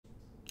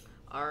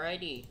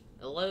Alrighty,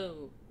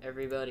 hello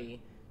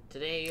everybody.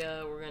 Today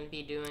we're going to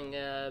be doing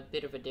a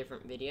bit of a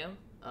different video.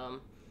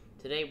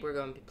 Today we're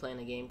going to be playing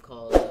a game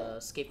called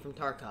Escape from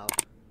Tarkov.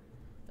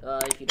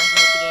 If you don't know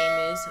what the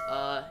game is,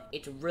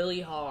 it's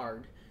really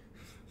hard,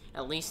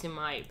 at least in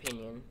my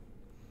opinion.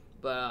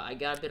 But I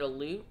got a bit of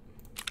loot.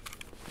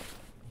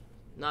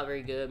 Not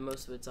very good,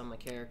 most of it's on my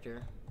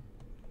character.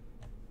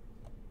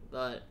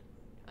 But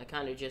I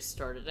kind of just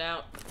started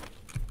out.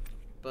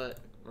 But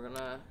we're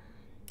gonna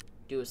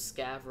do a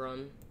scav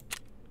run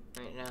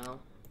right now.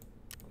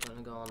 I'm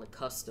gonna go on the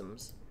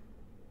customs.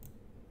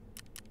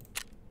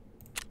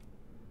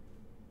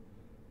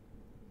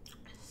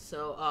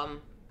 So,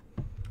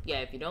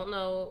 yeah, if you don't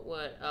know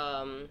what,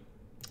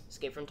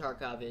 Escape from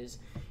Tarkov is,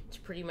 it's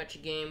pretty much a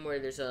game where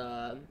there's,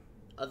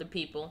 other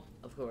people,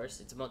 of course,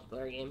 it's a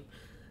multiplayer game,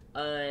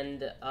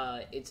 and,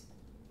 it's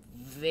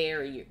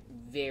very,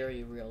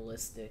 very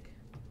realistic.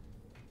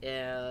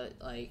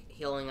 Like,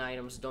 healing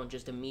items don't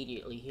just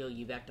immediately heal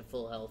you back to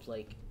full health.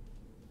 Like,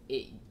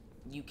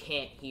 you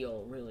can't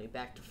heal, really,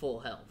 back to full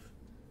health.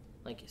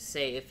 Like,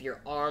 say, if your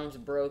arm's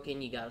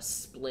broken, you gotta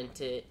splint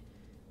it.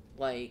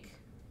 Like,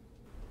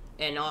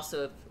 and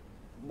also, if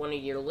one of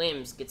your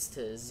limbs gets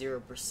to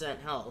 0%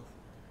 health,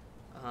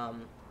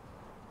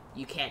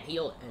 you can't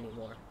heal it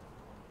anymore.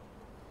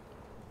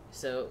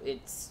 So,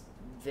 it's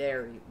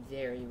very,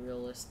 very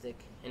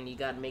realistic, and you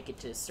gotta make it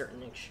to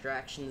certain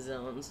extraction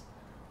zones.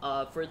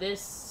 For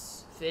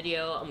this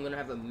video, I'm gonna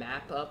have a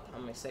map up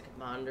on my second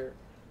monitor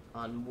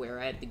on where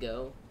I have to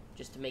go,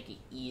 just to make it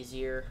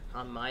easier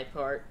on my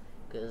part,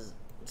 because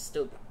I'm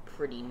still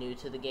pretty new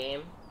to the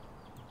game.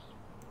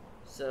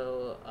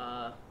 So,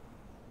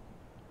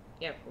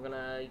 yeah, we're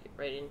gonna get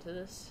right into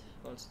this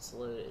once it's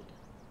loaded.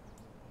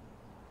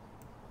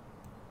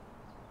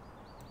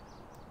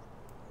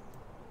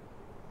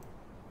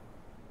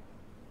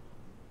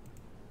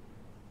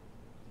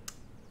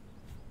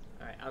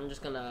 Alright, I'm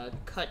just gonna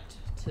cut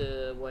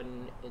to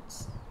when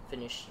it's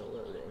finished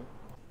loading.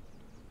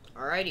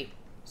 Alrighty,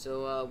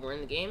 so we're in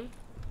the game.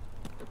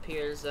 It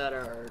appears that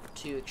our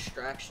two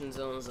extraction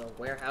zones, a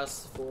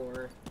warehouse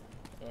 4,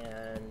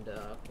 and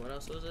what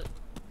else was it?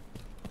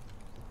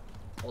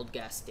 Old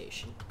gas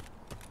station.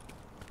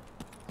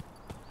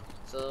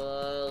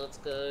 So let's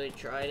go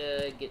try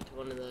to get to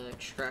one of the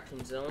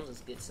extraction zones.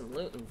 Let's get some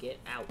loot and get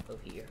out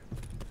of here.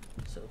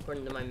 So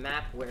according to my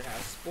map,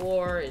 warehouse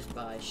 4 is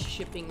by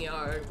shipping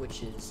yard,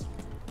 which is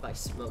by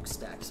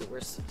smokestacks. So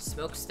where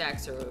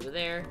smokestacks are over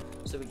there,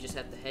 so we just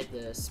have to head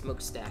to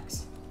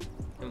smokestacks,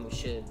 and we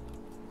should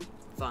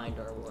find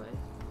our way.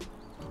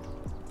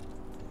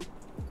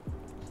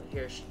 So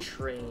here's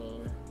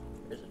train.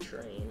 There's a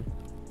train.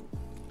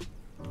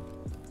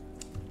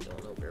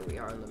 Don't know where we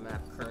are on the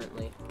map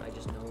currently. I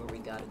just know where we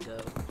gotta go.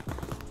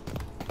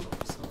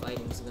 Oh, some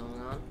fighting's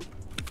going on.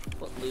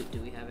 What loot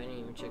do we have? I didn't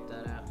even check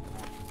that out.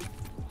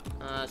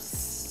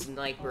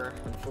 Sniper,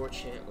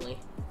 unfortunately.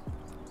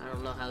 I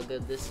don't know how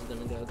good this is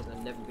gonna go because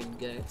I've never been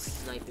good at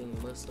sniping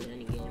mostly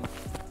any game.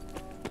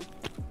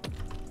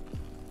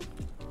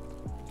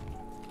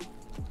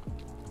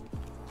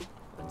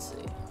 Let's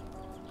see.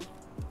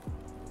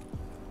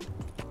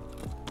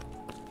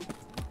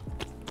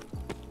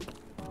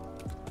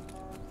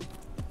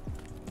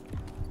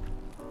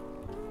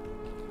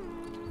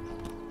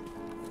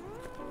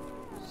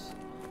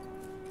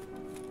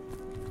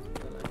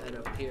 I'm gonna head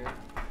up here.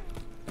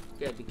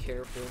 Gotta be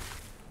careful.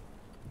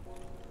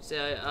 So,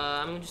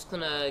 I'm just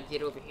gonna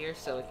get over here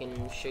so I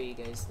can show you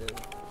guys the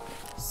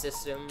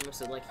system.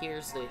 So, like,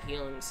 here's the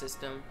healing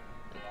system.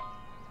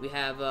 We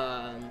have,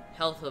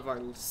 health of our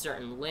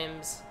certain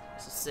limbs.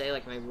 So, say,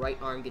 like, my right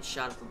arm gets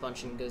shot up a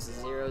bunch and goes to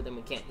 0, then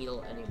we can't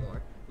heal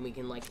anymore. And we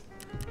can, like,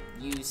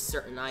 use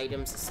certain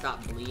items to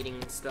stop bleeding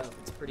and stuff.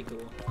 It's pretty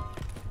cool.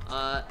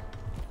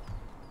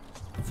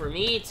 For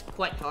me, it's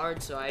quite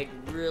hard, so I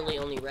really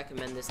only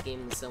recommend this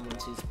game to someone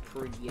who's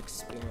pretty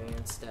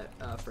experienced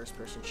at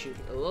first-person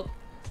shooting. Oh,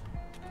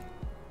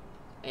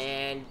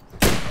 and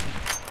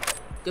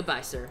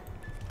goodbye, sir.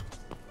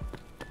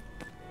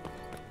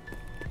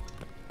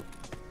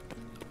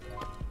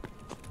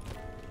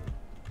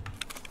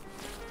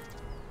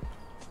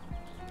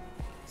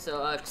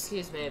 So,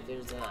 excuse me if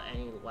there's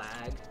any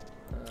lag.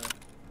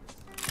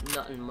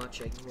 Nothing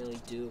much I can really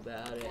do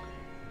about it.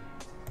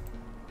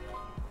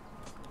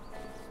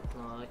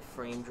 Like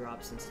frame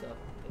drops and stuff.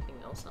 Anything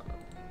else on them?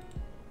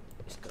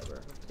 Discover.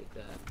 I'll take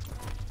that.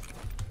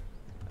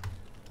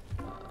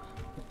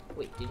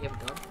 Wait, did you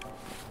have a gun?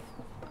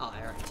 Oh,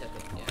 I already took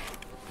it, yeah.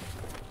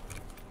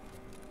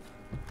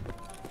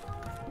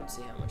 Let's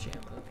see how much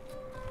ammo.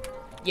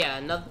 Yeah,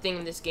 another thing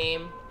in this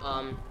game,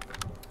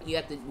 you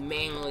have to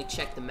manually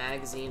check the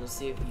magazine to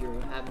see if you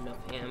have enough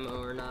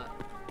ammo or not.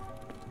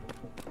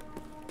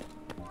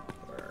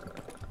 Where are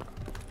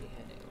we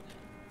heading?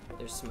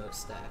 There's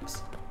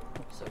smokestacks.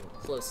 So we're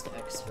close to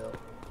exfil.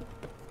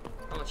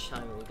 How much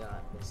time have we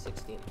got?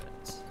 16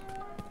 minutes.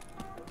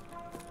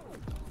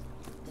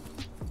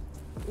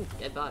 Ooh,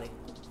 dead body.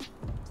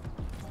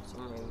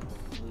 Someone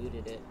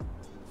looted it.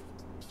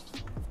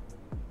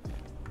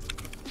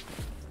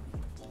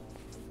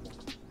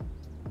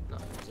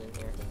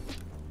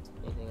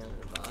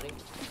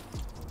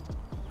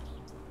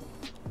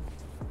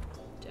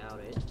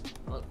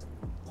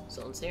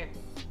 one's here.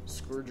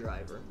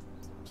 Screwdriver.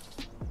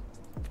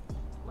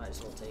 Might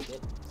as well take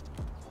it.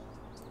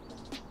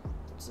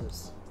 What's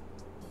this?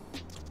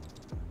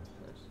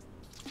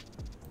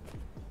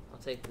 I'll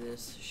take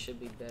this.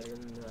 Should be better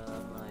than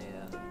my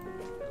other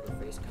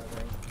face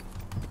covering.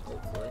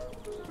 Hopefully.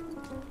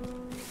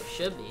 It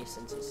should be,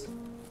 since it's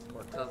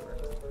more cover.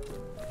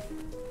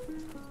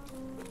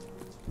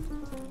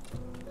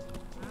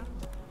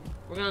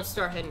 We're gonna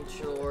start heading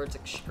towards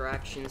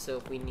extraction, so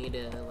if we need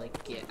to,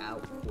 like, get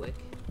out quick,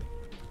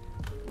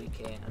 we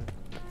can.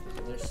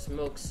 So there's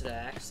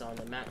smokestacks on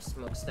the map.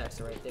 Smokestacks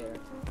are right there.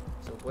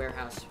 So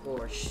warehouse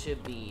 4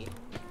 should be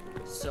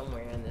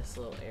somewhere in this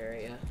little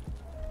area.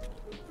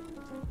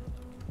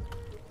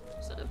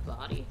 Is that a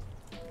body?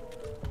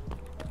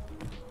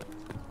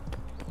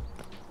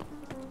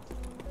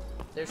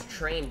 There's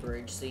train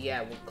bridge, so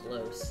yeah, we're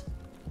close.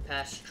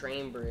 Past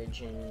train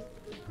bridge and...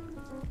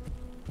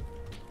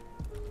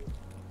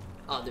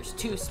 Oh, there's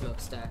 2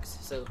 smokestacks.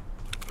 So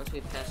once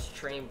we pass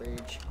train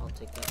bridge, I'll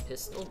take that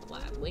pistol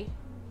gladly.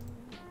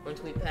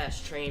 Once we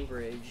pass train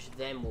bridge,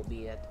 then we'll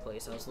be at the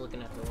place. I was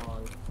looking at the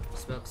wrong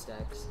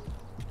smokestacks.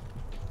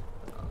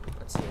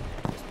 Let's see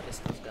if this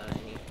pistol's got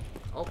any.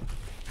 Oh.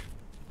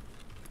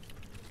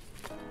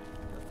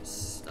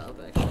 Stop,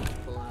 actually,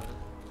 pull out.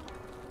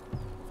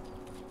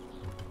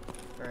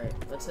 Alright,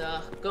 let's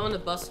go in the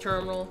bus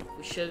terminal.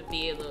 We should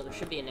be able, there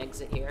should be an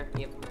exit here.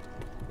 Yep.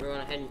 We're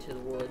gonna head into the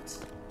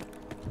woods.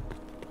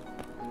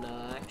 And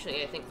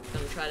actually I think I'm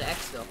gonna try to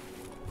exfil.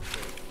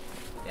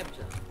 Yep,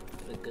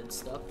 the good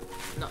stuff.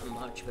 Not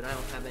much, but I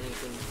don't have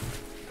anything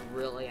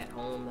really at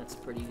home that's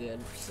pretty good,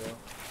 so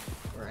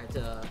or at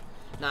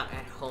not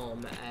at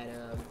home, at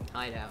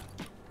hideout.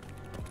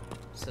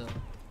 So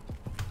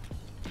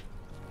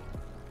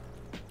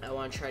I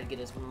wanna try to get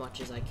as much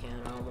as I can.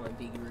 I don't wanna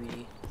be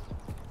greedy.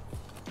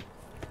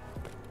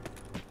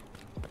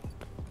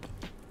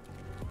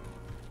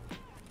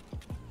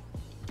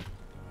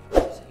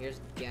 Here's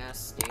the gas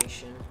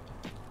station.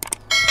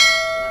 So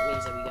that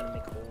means that we gotta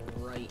make a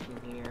right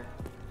in here.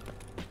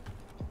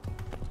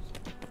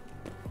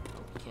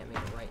 Oh, we can't make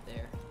a right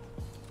there.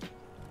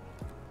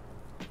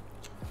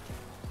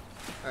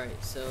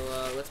 Alright, so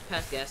let's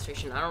pass gas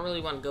station. I don't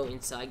really want to go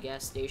inside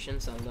gas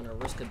station, so I'm gonna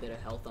risk a bit of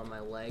health on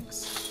my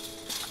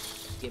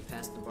legs to get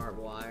past the barbed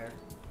wire.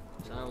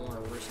 So I don't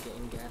want to risk it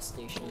in gas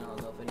station. I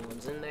don't know if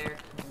anyone's in there.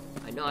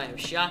 I know I have a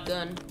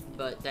shotgun,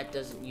 but that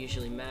doesn't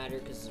usually matter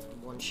because it's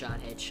one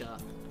shot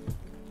headshot.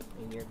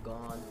 And you're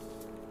gone.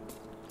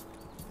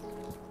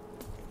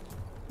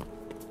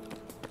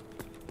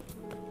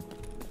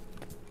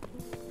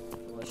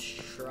 Let's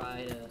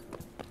try to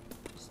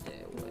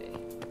stay away.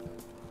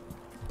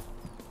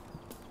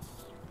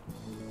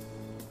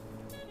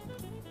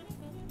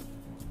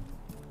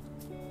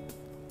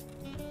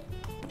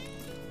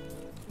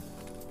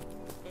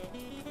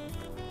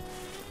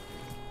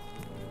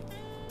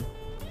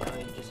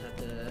 You just have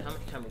to. How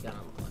much time we got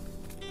on the clock?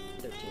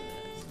 13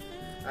 minutes.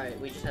 Alright,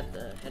 we just have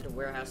to head to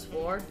warehouse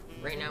 4.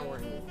 Right now we're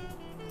in...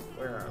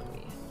 Where are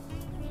we?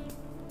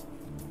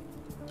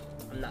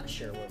 I'm not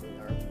sure where we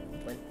are.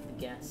 Like the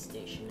gas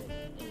station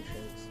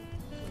entrance.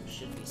 It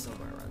should be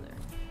somewhere around there.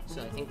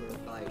 So I think we're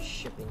by a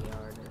shipping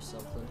yard or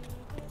something.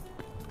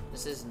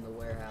 This isn't the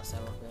warehouse, I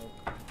don't think.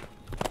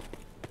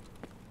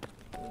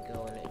 Let me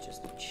go in it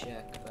just to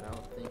check, but I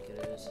don't think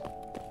it is.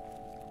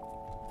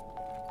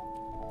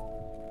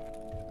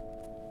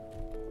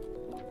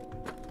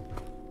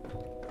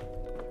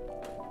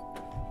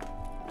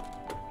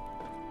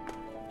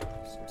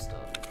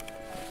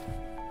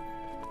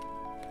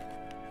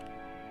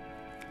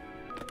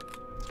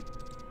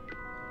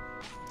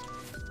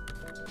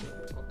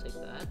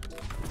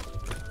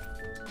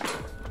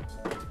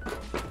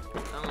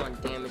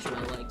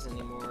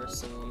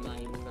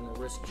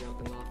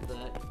 Jumping off of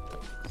that,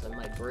 so I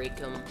might break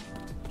them,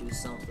 do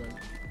something.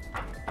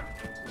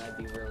 That'd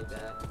be really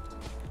bad.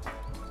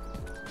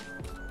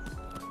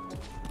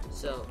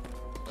 So,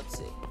 let's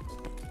see.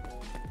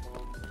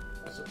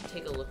 So,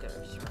 take a look at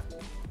our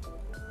surroundings.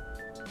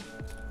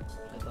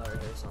 I thought I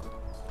heard something.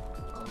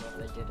 I don't know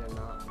if I did or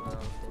not. No, I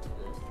don't think I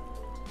did.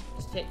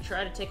 Just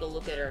try to take a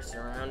look at our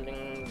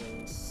surroundings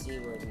and see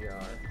where we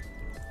are.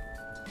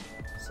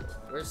 So,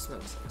 where's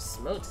smokestacks?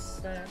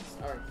 Smokestacks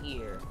are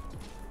here.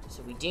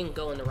 So we didn't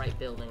go in the right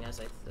building as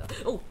I thought.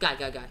 Oh, guy.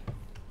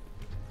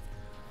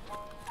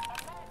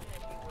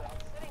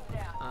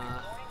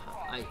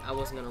 I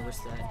wasn't gonna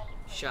risk that.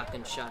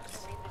 Shotgun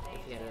shots.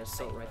 If he had an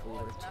assault rifle, he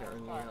would have teared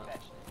me up.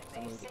 I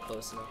didn't get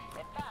close enough.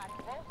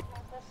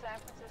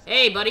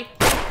 Hey, buddy!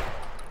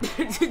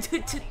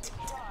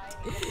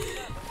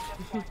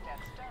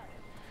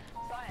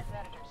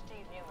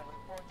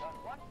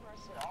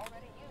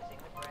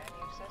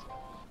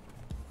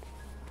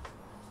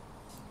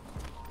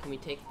 Can we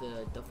take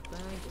the duffel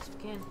bag? Yes, we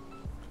can.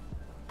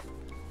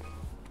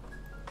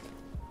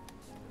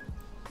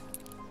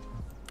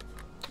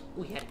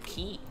 Ooh, we had a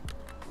key.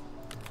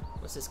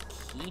 What's this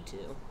key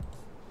to?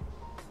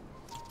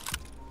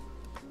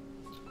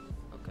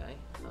 Okay.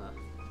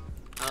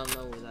 I don't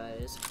know where that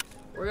is.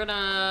 We're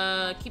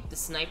gonna keep the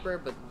sniper,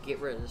 but get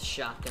rid of the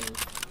shotgun.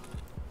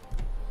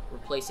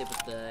 Replace it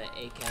with the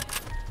AK.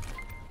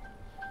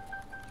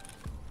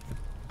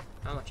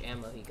 How much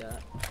ammo he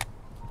got?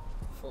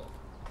 Full.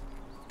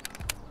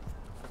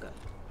 Okay.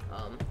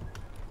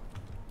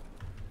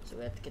 So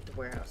we have to get the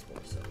warehouse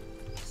floor. So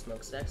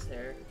smokestacks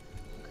there.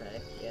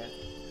 Okay. Yeah.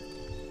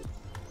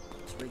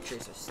 Let's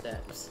retrace our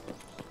steps.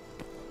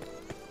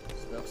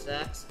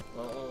 Smokestacks.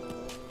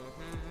 Oh.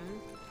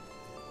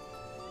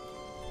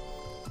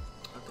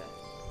 Okay.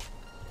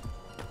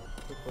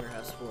 The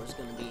warehouse floor is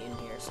gonna be in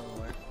here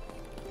somewhere.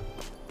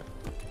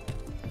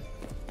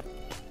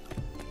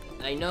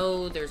 I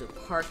know there's a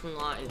parking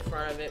lot in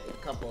front of it with a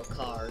couple of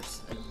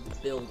cars and a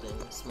building,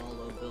 a small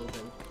little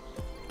building.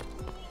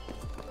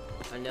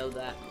 I know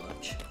that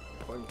much,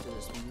 according to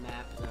this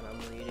map that I'm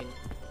reading.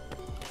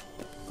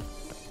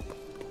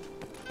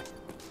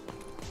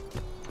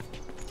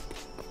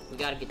 We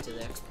gotta get to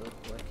the expo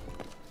quick.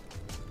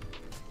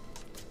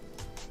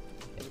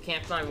 If we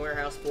can't find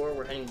Warehouse 4,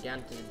 we're heading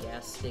down to the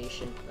gas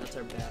station. That's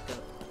our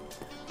backup.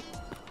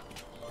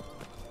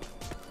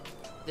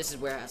 This is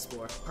Warehouse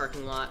 4.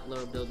 Parking lot,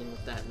 little building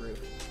with that roof.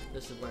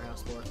 This is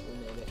Warehouse 4. We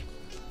made it.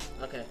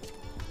 Okay.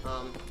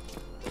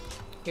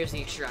 Here's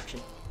the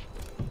extraction.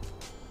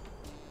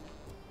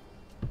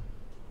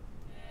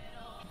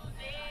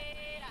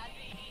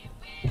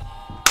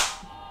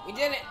 We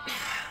did it!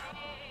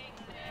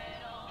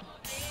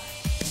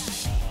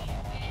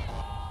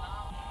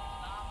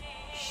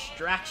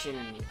 Extraction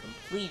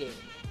completed.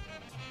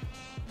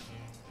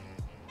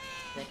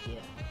 Heck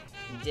yeah.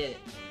 We did it.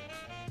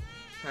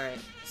 Alright.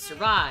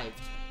 Survived.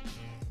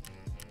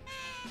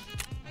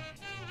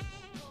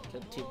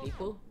 Killed 2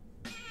 people.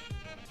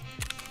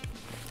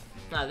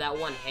 Nah, that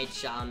one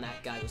headshot on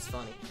that guy was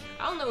funny.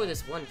 I don't know where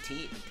this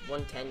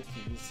 110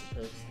 key is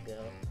supposed to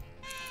go.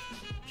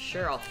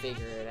 Sure, I'll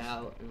figure it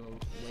out in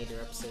a later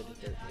episode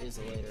if there is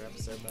a later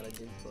episode that I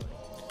do play.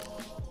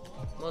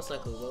 Most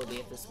likely will be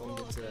if this one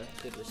gets a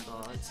good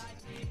response.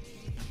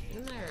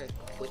 Isn't there a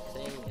quick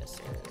thing? Yes,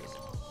 there is.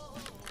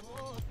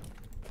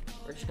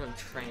 We're just gonna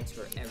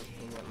transfer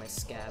everything that my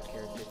scab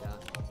character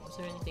got. Was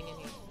there anything in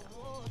here?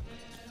 No.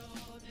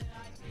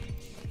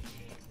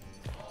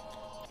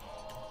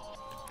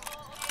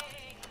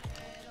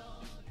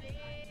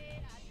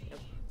 Yep.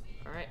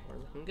 Alright, we're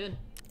looking good.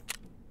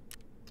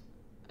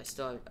 I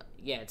still have,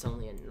 yeah, it's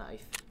only a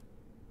knife.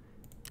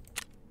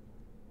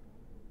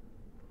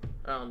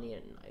 I don't need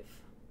a knife.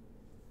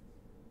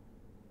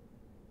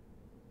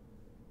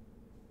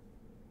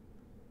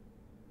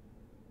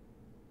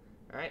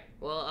 Alright,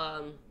 well,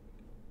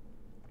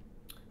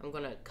 I'm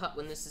gonna cut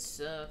when this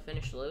is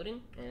finished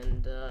loading,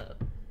 and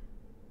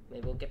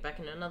maybe we'll get back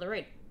in another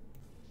raid.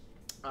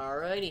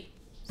 Alrighty,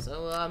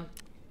 so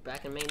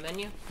back in main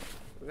menu,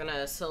 we're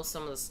gonna sell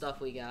some of the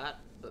stuff we got,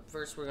 but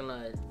first we're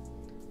gonna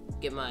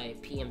get my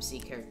PMC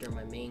character,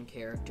 my main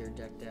character,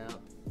 decked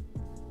out.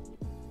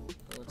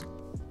 So let's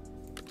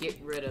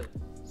get rid of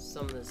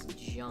some of this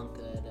junk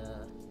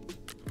that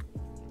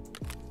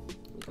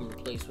we can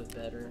replace with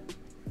better.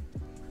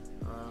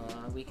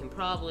 We can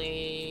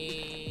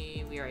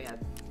probably... We already have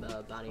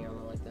body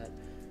armor like that.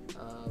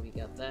 We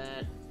got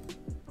that.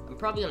 I'm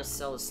probably gonna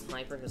sell a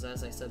sniper, because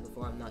as I said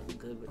before, I'm not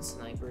good with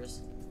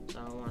snipers. So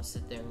I don't want to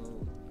sit there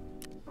and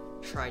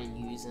try to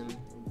use him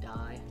and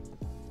die.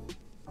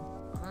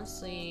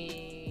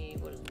 Honestly,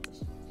 what is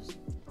this?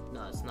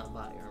 No, it's not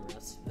body armor,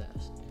 that's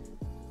vest.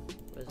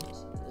 What is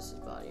this? This is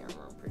body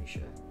armor, I'm pretty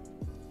sure.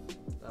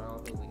 But I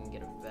don't think we can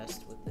get a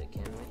vest with it,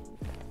 can we?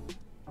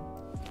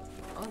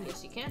 Oh,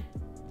 yes you can.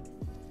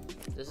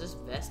 Does this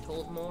vest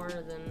hold more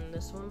than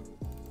this one?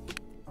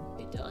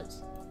 It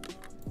does.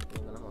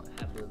 We're gonna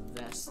have the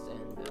vest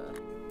and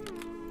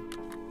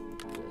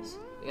this.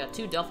 We got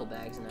 2 duffel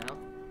bags now.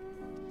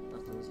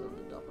 Nothing's on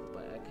the duffel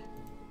bag.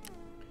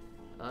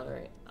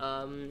 Alright,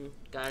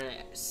 got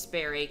a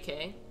spare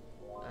AK.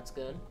 That's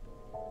good.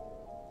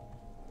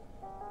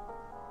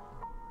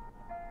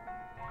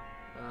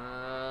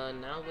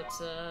 Now let's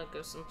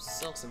go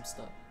sell some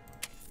stuff.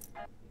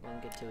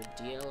 And get to a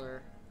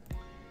dealer.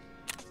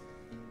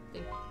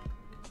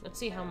 Let's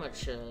see how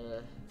much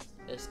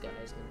this guy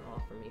is gonna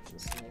offer me for the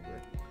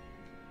sniper.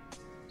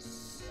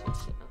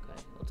 Okay,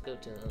 let's go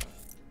to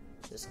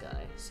this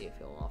guy, see if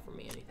he'll offer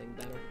me anything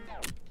better.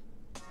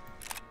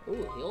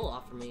 Ooh, he'll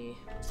offer me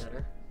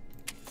better.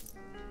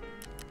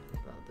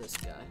 About this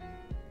guy.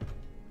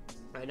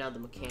 Right now the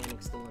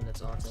mechanic's the one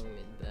that's offering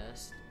me the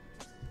best.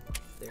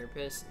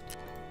 Therapist.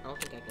 I don't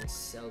think I can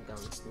sell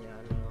guns.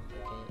 Yeah, no, I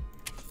can't.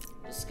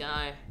 This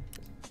guy.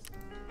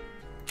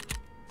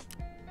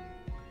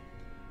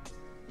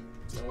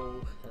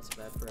 Oh, that's a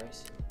bad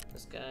price.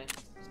 This guy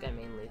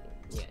mainly,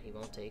 yeah, he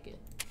won't take it.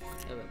 I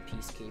have a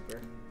peacekeeper.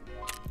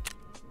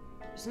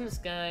 Doesn't this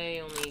guy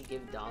only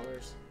give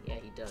dollars? Yeah,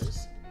 he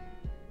does.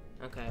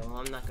 Okay, well,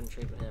 I'm not gonna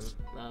trade with him.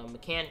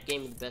 Mechanic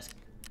gave me the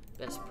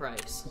best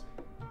price.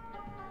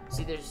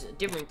 See, there's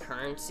different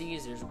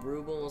currencies. There's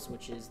rubles,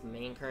 which is the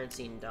main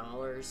currency, and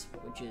dollars,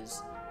 which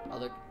is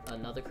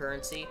another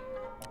currency.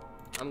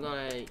 I'm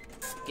gonna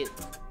get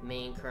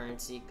main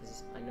currency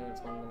because I know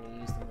it's what I'm gonna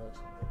use the most.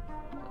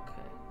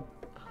 Okay.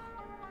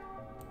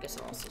 Guess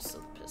I'll also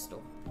sell the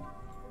pistol.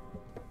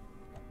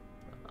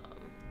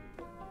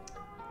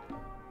 I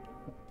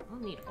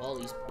don't need all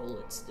these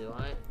bullets, do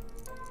I?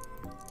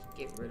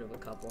 Get rid of a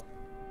couple.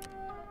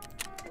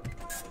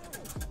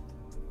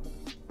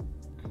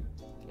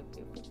 Yep.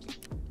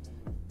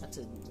 That's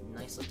a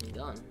nice looking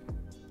gun.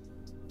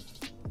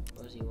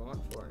 What does he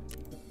want for it?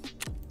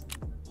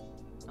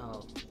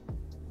 Oh,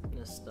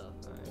 this stuff.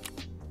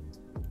 Alright.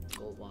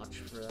 Gold watch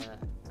for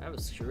that. I have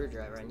a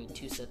screwdriver. I need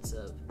 2 sets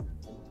of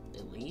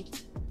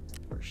elite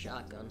for a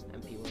shotgun.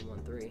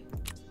 MP113. I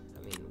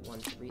mean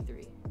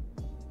 133.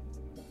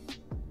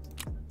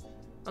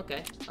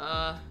 Okay.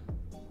 Well,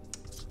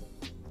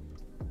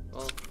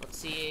 let's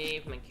see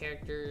if my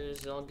character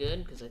is all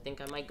good, because I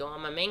think I might go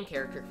on my main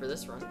character for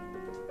this run.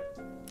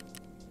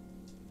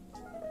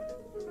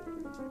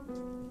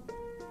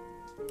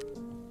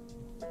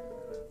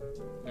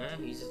 Yeah,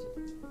 he's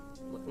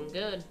looking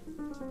good.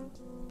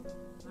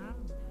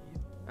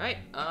 Alright,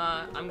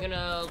 I'm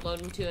gonna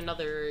load into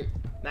another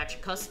match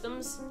of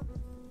customs,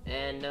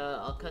 and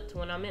I'll cut to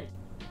when I'm in.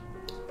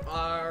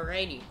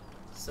 Alrighty,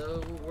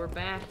 so we're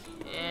back,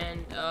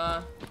 and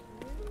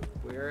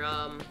we're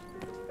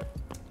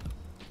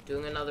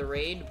doing another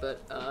raid,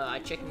 but I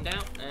chickened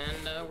out,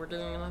 and we're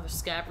doing another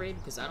scab raid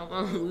because I don't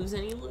want to lose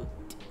any loot.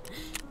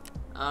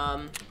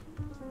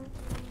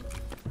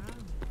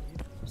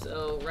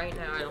 So right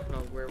now I don't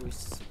know where we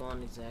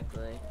spawned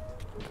exactly.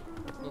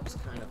 Looks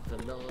kind of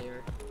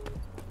familiar.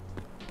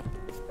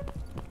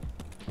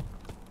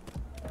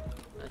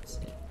 Let's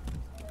see.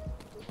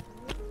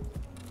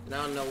 I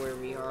don't know where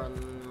we are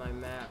on my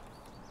map.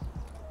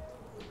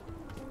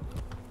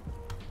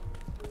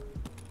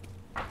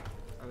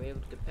 Are we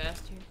able to get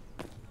past here?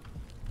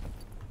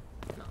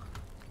 No.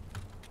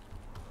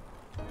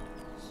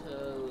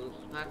 So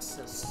that's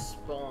a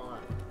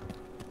spawn.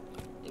 I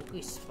think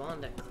we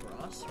spawned at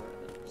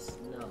Crossroads.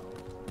 No, I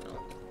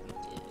don't think we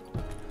did.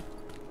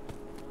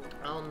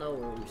 I don't know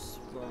where we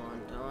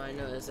spawned. All I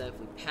know is that if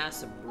we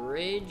pass a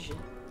bridge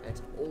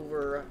that's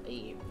over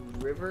a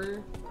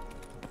river,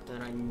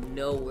 then I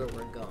know where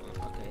we're going.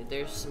 Okay,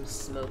 there's some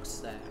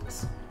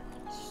smokestacks.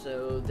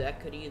 So that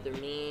could either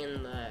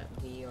mean that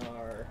we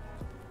are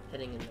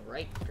heading in the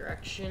right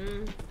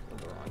direction or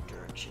the wrong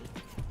direction.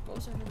 What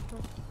was I heading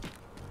for?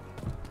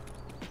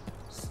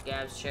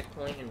 Scab's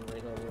checkpoint and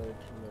Wriggle Road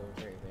to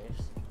military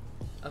base.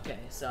 Okay,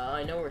 so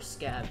I know where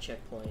Scab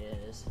checkpoint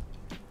is.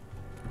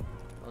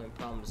 Only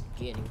problem is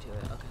getting to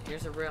it. Okay,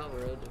 here's a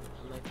railroad.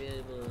 I might be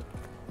able to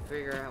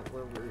figure out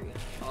where we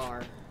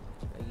are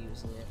by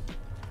using it.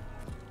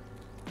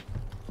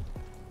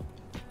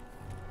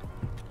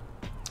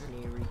 I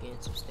need to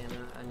regain some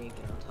stamina. I need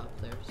to get on top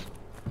there. So.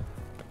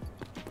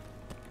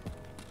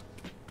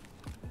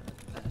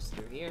 Pass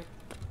through here.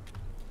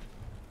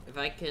 If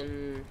I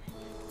can...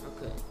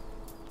 Okay.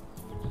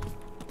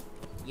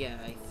 Yeah,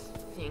 I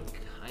think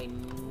I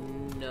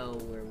know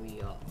where we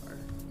are.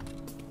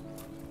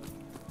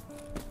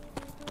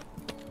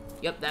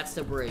 Yep, that's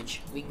the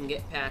bridge. We can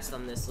get past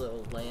on this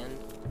little land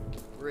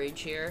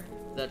bridge here.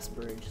 That's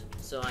the bridge.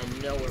 So I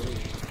know where we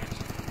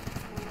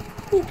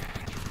are.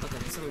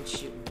 Okay, someone's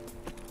shooting.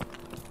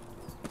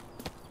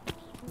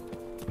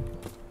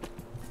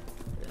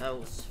 That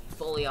was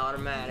fully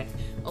automatic.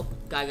 Oh,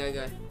 guy. What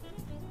the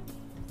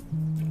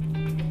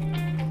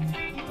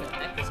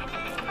heck is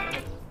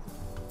coming?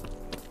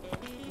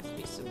 Must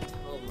be some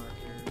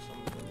telemarketer or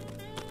something.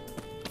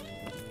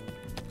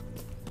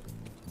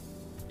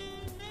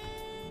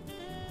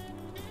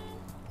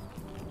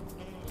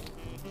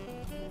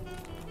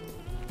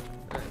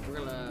 Alright, we're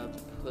gonna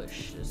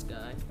push this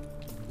guy.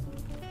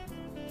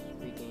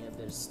 Regain a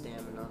bit of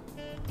stamina.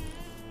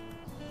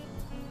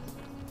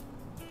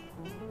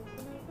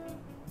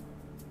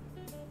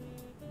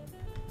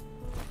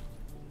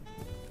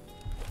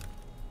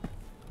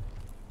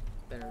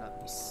 Better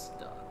not be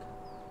stuck.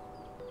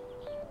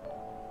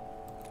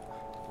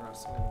 Or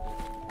else I'm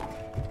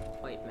gonna be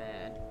quite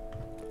mad.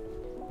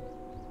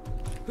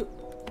 There we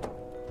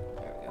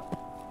go.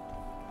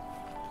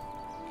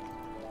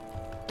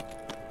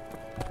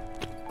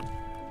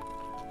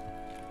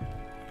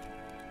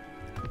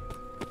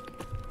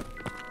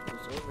 It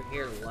was over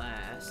here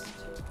last.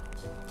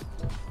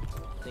 I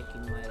think he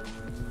might have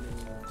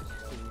moved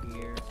through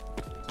here.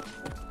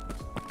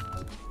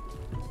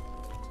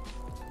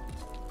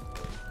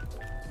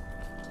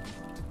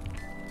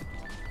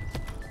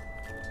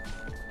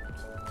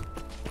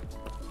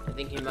 I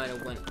think he might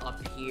have went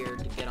up here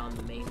to get on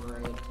the main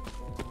road.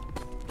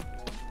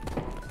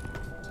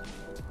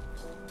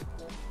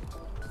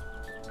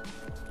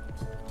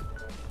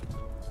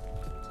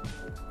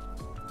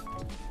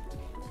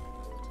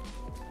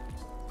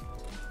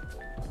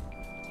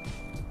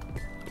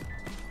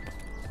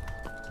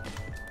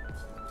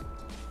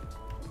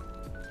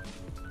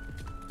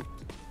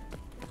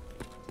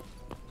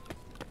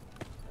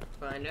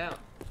 Find out.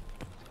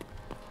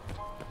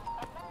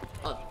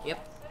 Oh,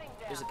 yep.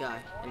 There's a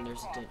guy, and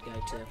there's a dead guy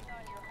too.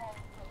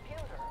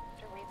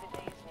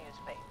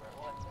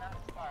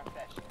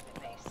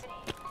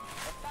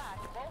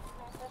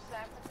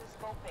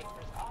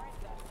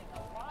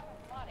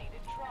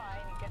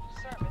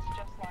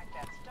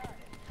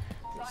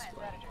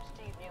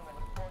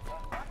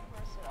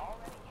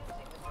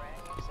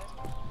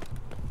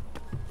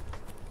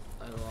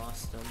 I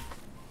lost him.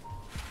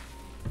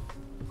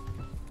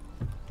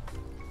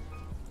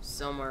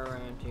 Somewhere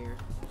around here.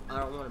 I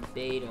don't want to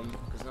bait him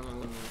because then I'm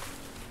going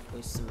to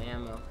waste some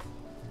ammo.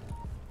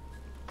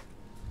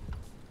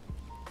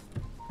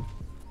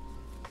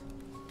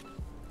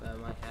 But I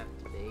might have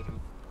to bait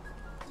him.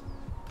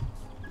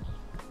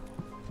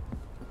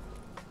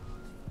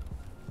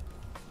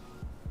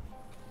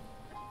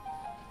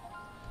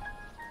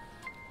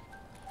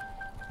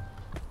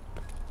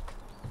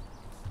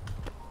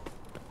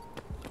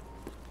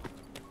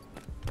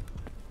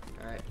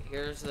 Alright,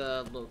 here's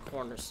a little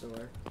corner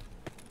store.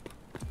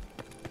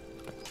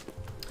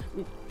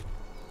 Ooh.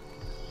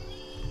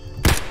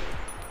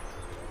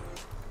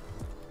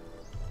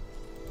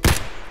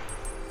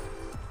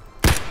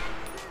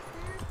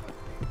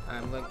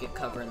 Alright, I'm gonna get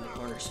cover in the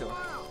corner store.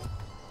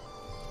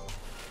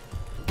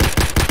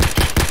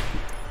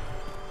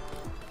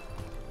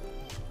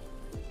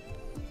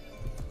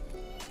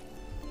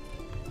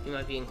 He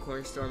might be in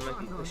corner store, might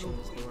be pushing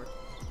his door.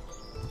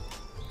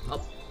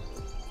 Oh.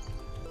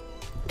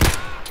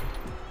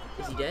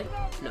 Is he dead?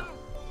 No.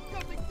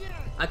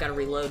 I gotta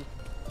reload.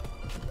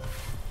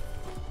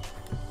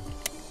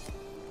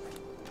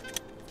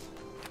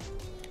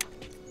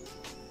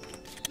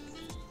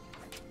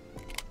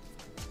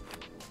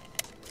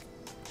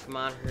 Come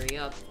on, hurry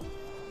up.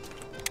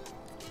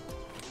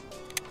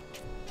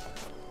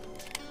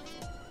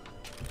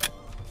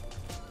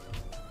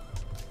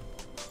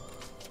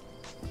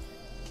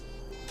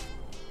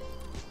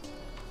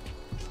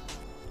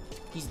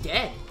 He's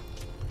dead.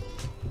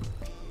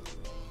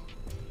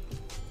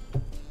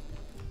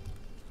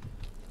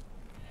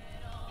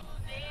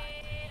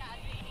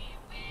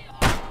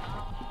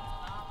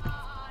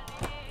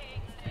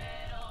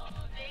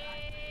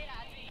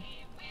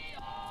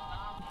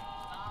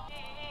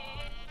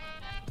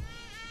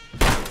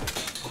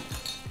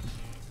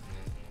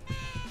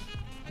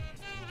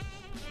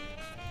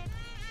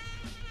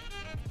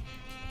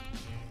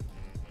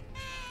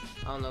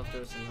 I don't know if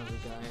there's another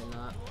guy or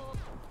not.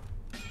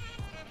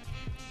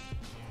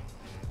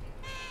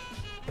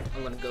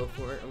 I'm gonna go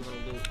for it. I'm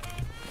gonna loot.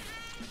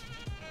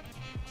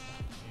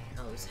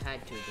 Oh, this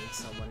had to have been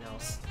someone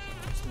else.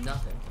 There's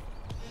nothing.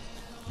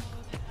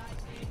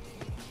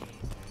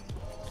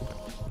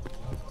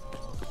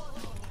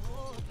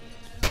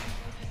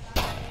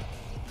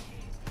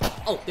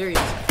 Oh, there he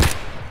is.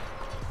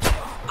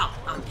 Oh,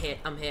 I'm hit.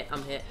 I'm hit.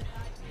 I'm hit.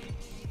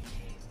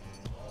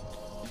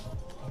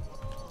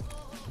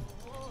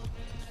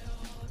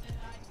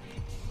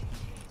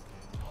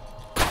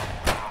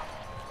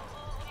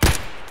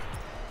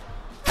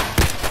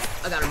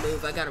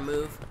 I gotta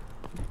move.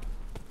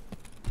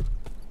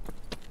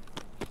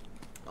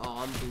 Oh,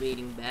 I'm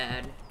bleeding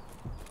bad.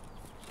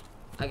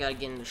 I gotta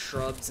get in the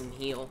shrubs and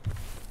heal.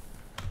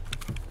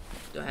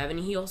 Do I have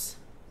any heals?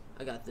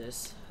 I got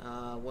this.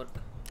 What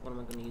am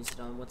I gonna use it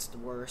on? What's the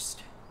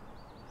worst?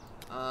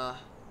 My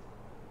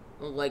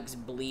leg's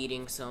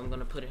bleeding, so I'm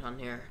gonna put it on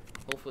here.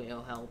 Hopefully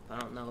it'll help. I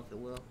don't know if it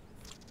will.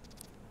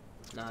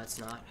 No, it's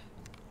not.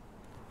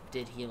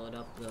 Did heal it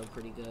up though,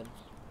 pretty good.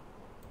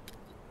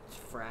 It's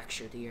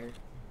fractured here.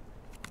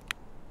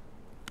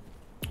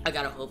 I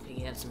gotta hope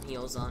he has some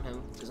heals on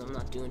him, because I'm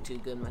not doing too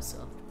good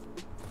myself.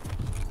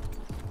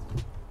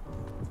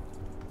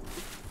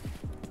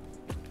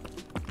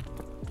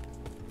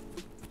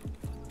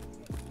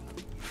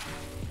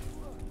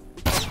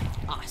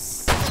 Ah,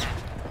 snap.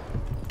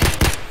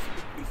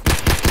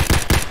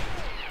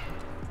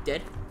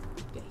 Dead?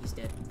 Yeah, he's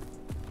dead.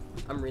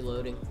 I'm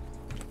reloading.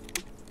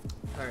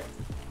 Alright.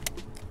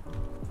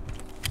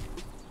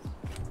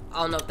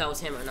 I don't know if that was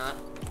him or not.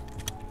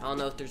 I don't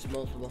know if there's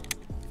multiple.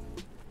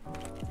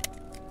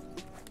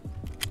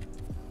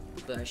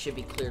 But I should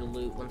be clear to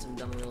loot once I'm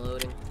done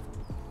reloading.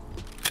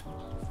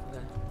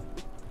 Okay.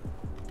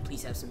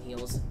 Please have some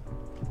heals.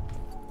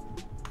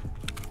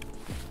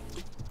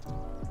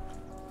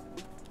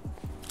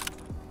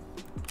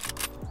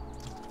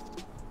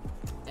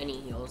 Any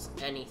heals,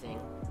 anything.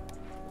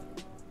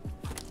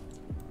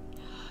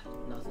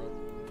 Nothing.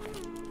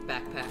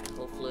 Backpack,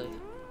 hopefully.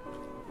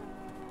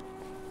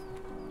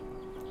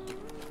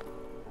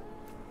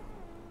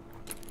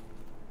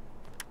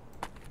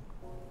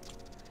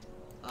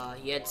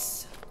 He had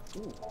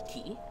ooh,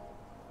 key.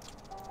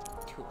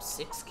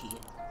 206 key.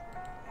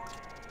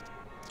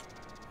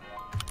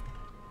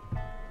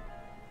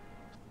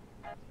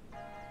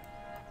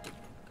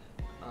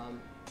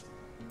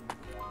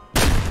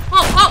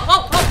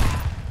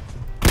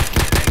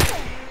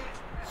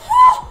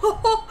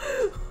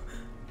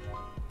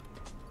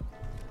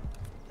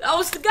 That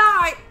was the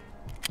guy!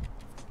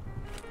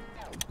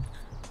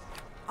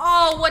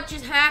 Oh, what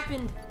just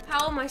happened?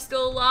 How am I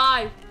still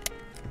alive?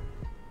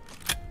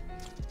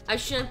 I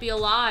shouldn't be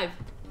alive.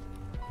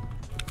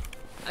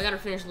 I gotta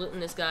finish looting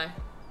this guy.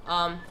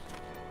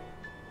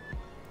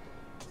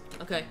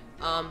 Okay,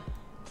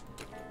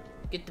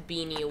 get the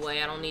beanie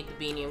away. I don't need the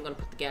beanie. I'm gonna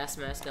put the gas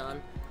mask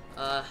on.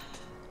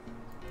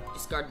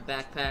 Discard the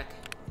backpack.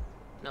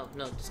 No,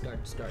 discard.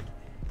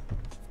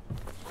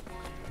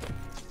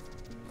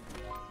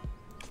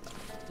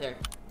 There.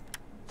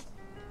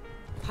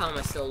 How am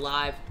I still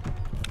alive?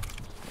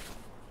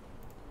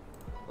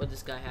 What does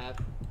this guy have?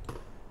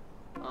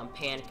 Oh, I'm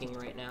panicking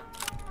right now.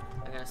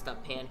 I gotta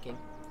stop panicking.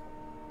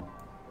 Am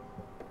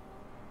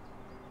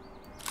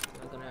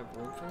I gonna have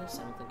room for this?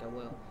 I don't think I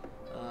will.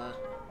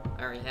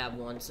 I already have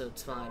one, so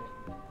it's fine.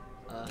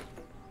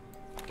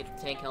 Get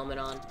the tank helmet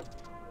on.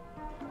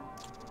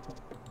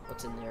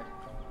 What's in there?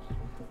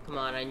 Come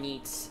on, I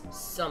need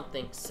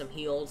something. Some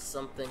heals,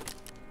 something.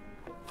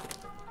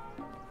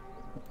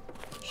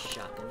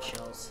 Shotgun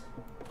shells.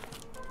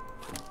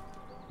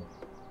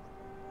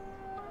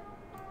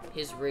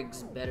 His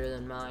rig's better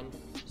than mine,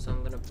 so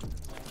I'm gonna...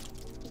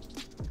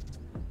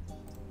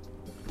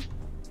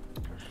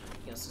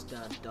 Guess he's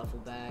got a duffel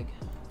bag.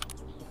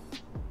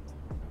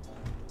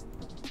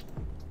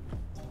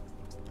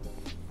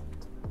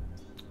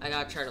 I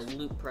gotta try to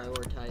loot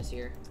prioritize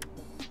here.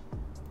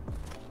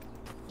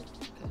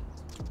 Okay.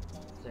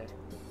 There.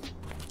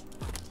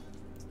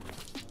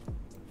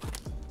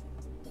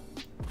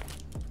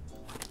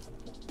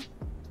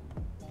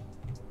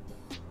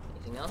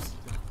 Anything else?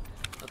 No.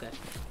 Okay.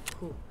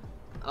 Whew.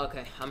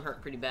 Okay, I'm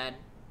hurt pretty bad.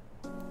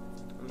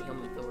 Let me heal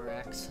my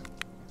thorax.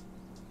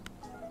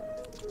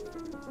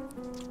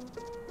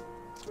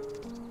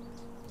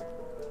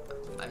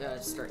 I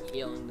gotta start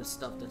healing the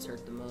stuff that's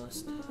hurt the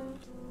most.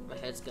 My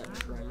head's got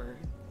tremor.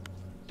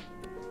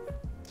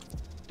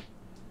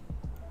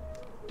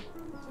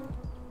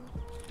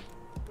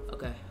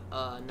 Okay,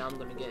 now I'm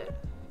gonna get...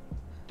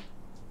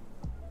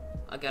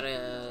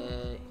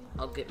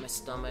 I'll get my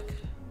stomach.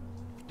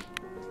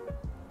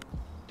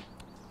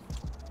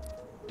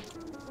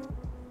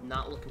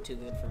 Not looking too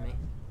good for me.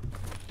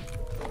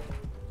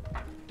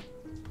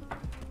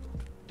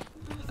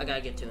 I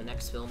gotta get to the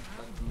next film,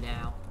 like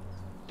now.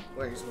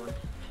 Where's one?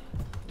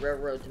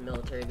 Railroad to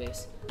military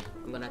base.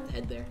 I'm gonna have to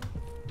head there.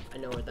 I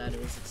know where that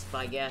is. It's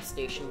by gas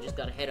station. Just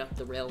gotta head up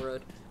the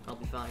railroad. I'll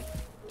be fine.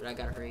 But I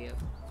gotta hurry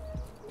up.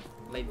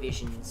 My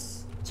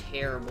vision's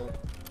terrible.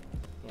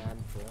 Yeah,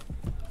 I'm full.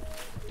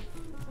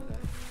 Okay.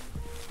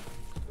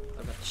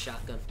 I got the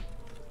shotgun.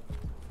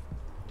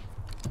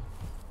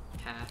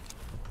 Half.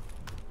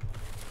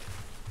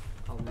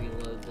 I'll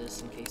reload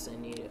this in case I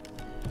need it.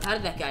 How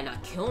did that guy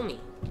not kill me?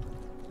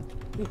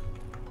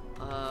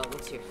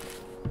 What's here?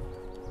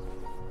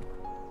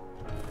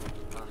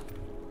 Ah,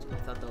 I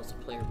thought that was a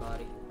player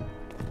body.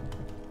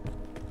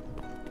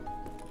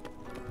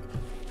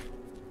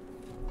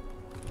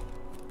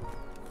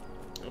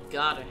 Thank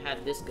God I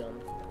had this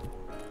gun.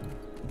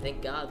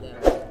 Thank God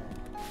that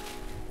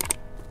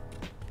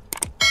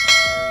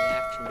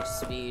reaction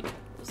speed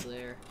was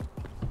there.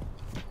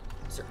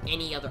 Is there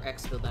any other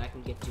exfil that I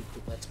can get to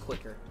that's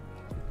quicker?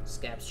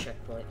 Scab's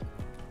checkpoint.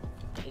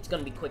 It's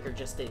gonna be quicker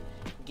just to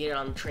get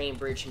on the train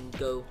bridge and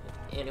go,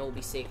 and it will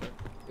be safer.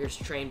 Here's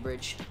the train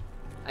bridge.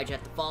 I just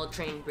have to follow the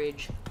train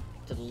bridge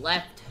to the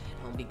left,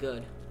 and I'll be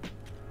good.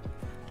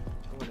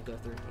 I'm gonna go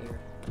through here.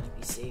 It might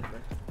be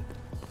safer.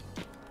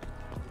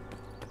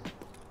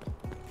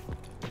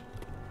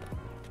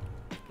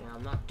 Yeah,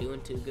 I'm not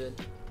doing too good.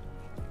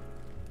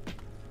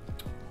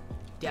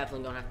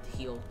 Definitely gonna have to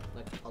heal,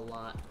 like, a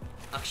lot.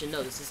 Actually,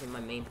 no, this isn't my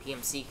main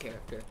PMC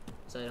character,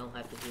 so I don't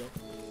have to heal.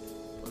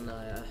 When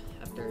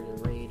after the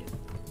raid,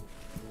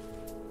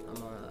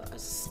 I'm a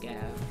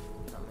scav,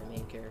 not my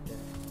main character.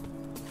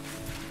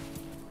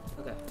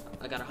 Okay,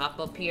 I gotta hop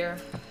up here.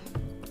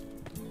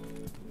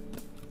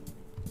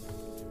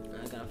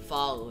 I gotta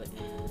follow it.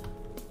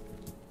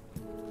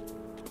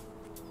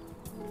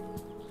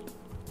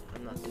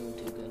 I'm not doing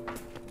too good.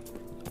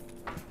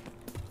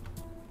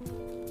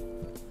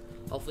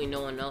 Hopefully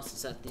no one else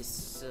is at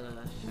this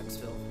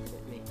exfil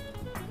with me.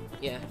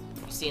 Yeah,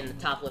 you see in the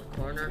top left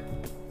corner?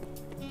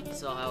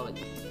 So how it,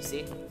 you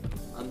see?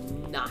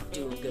 I'm not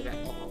doing good at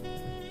all.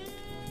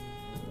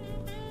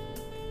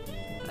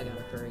 I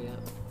gotta hurry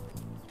up.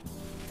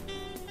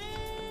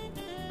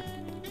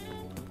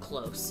 I'm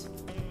close.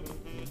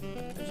 I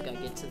just gotta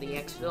get to the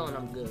exfil and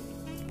I'm good.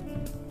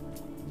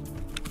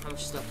 How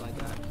much stuff I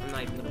got? I'm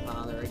not even gonna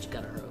bother. I just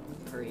gotta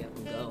hurry up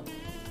and go.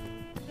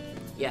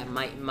 Yeah,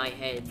 my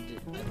head,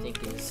 I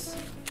think is...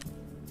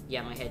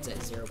 Yeah, my head's at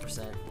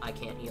 0%. I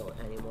can't heal it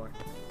anymore.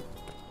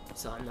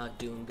 So I'm not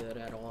doing good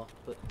at all.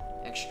 But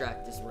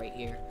extract is right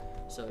here.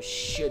 So it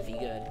should be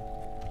good.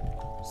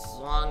 As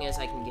long as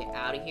I can get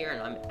out of here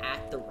and I'm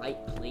at the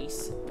right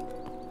place.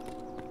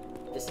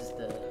 This is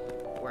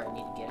where I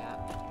need to get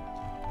out.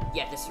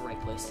 Yeah, this is the right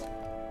place.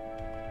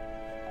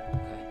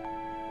 Okay.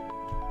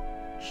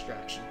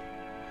 Extraction.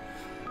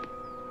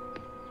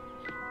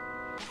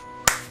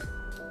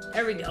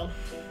 There we go.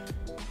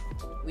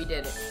 We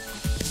did it.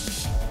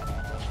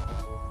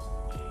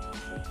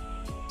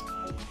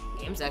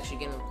 Game's actually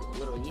getting a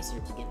little easier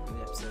to get through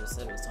the episode. I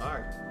said it was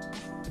hard.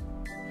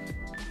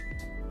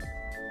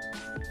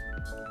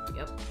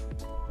 Yep.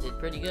 Did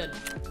pretty good.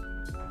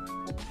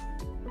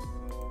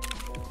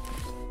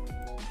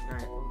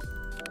 Alright,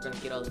 we're gonna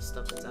get all this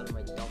stuff that's out of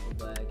my duffel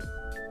bag.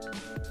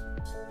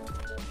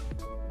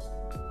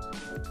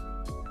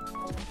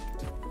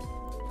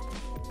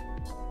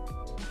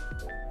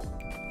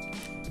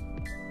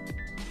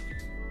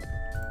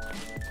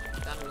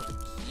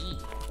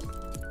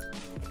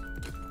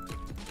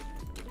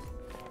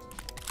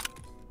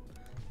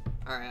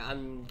 Alright,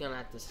 I'm gonna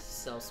have to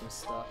sell some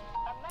stuff.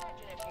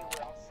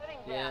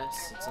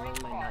 Yes, it's only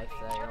my knife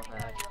that I don't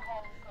have.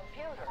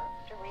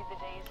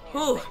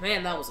 Whew,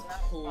 man, that was a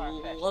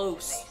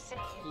close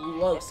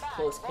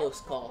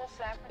call.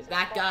 If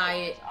that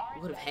guy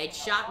would have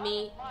headshot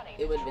me,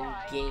 it would have been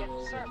game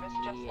over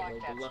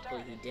immediately, but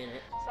luckily he didn't.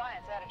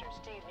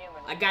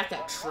 I got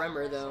that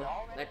tremor, though.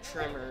 That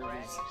tremor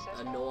is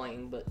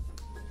annoying, but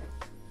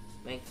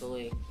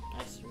thankfully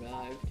I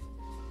survived.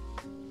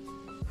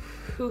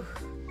 Whew.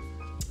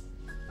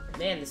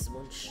 Man, this is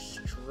one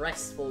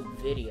stressful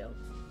video.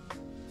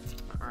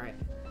 Alright,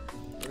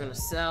 we're gonna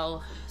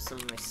sell some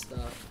of my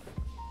stuff.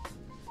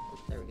 Oh,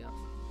 there we go.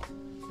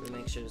 Let me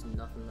make sure there's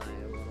nothing that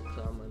I want to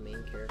put on my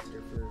main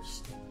character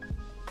first.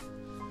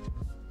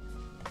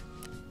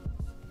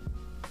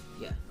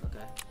 Yeah,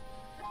 okay.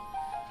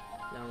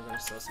 Now we're gonna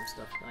sell some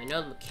stuff. I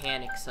know the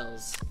mechanic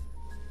sells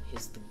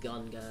the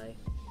gun guy.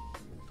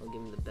 I'll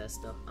give him the best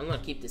stuff. I'm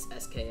gonna keep this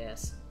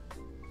SKS.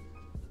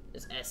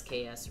 This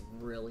SKS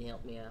really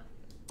helped me out.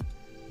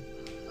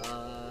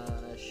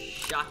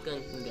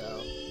 Shotgun can go. I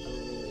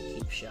don't really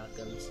keep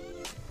shotguns.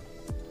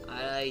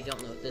 I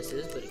don't know what this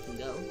is, but it can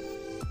go.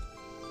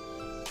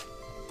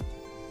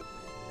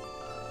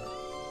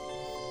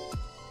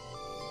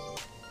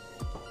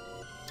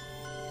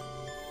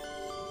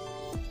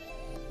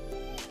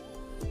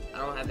 I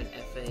don't have an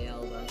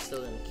FAL, but I'm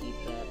still gonna keep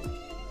that.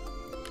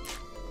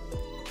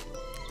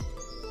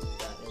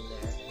 In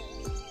there.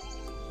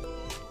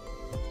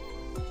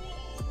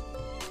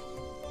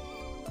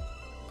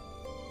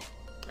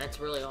 That's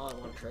really all I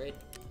want to trade.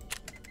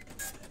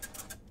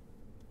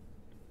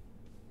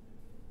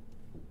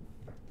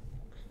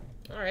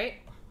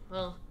 Alright,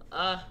 well,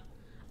 I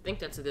think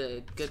that's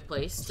a good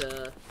place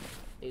to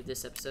leave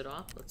this episode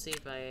off. Let's see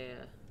if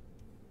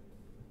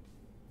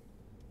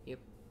yep.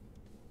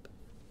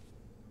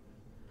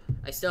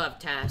 I still have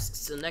tasks,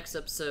 so next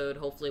episode,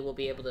 hopefully we'll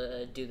be able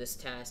to do this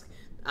task.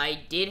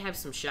 I did have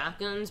some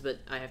shotguns,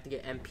 but I have to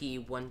get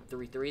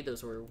MP133.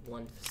 Those were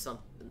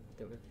something.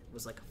 There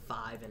was like a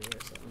 5 in it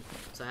or something.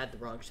 So I had the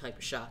wrong type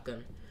of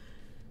shotgun.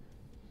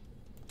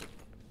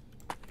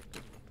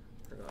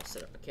 We're gonna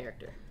set up a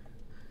character.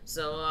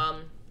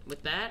 So,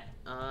 with that,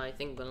 I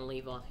think I'm gonna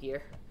leave off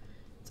here.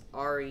 It's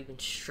already been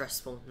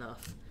stressful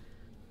enough.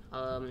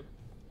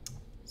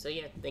 So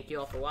yeah, thank you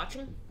all for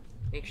watching.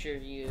 Make sure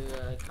you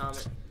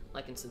comment,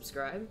 like, and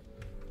subscribe.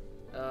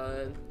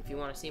 If you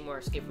want to see more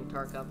Escape from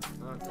Tarkov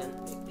content,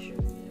 make sure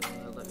you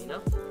let me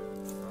know.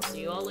 I'll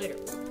see you all later.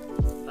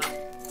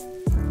 Bye.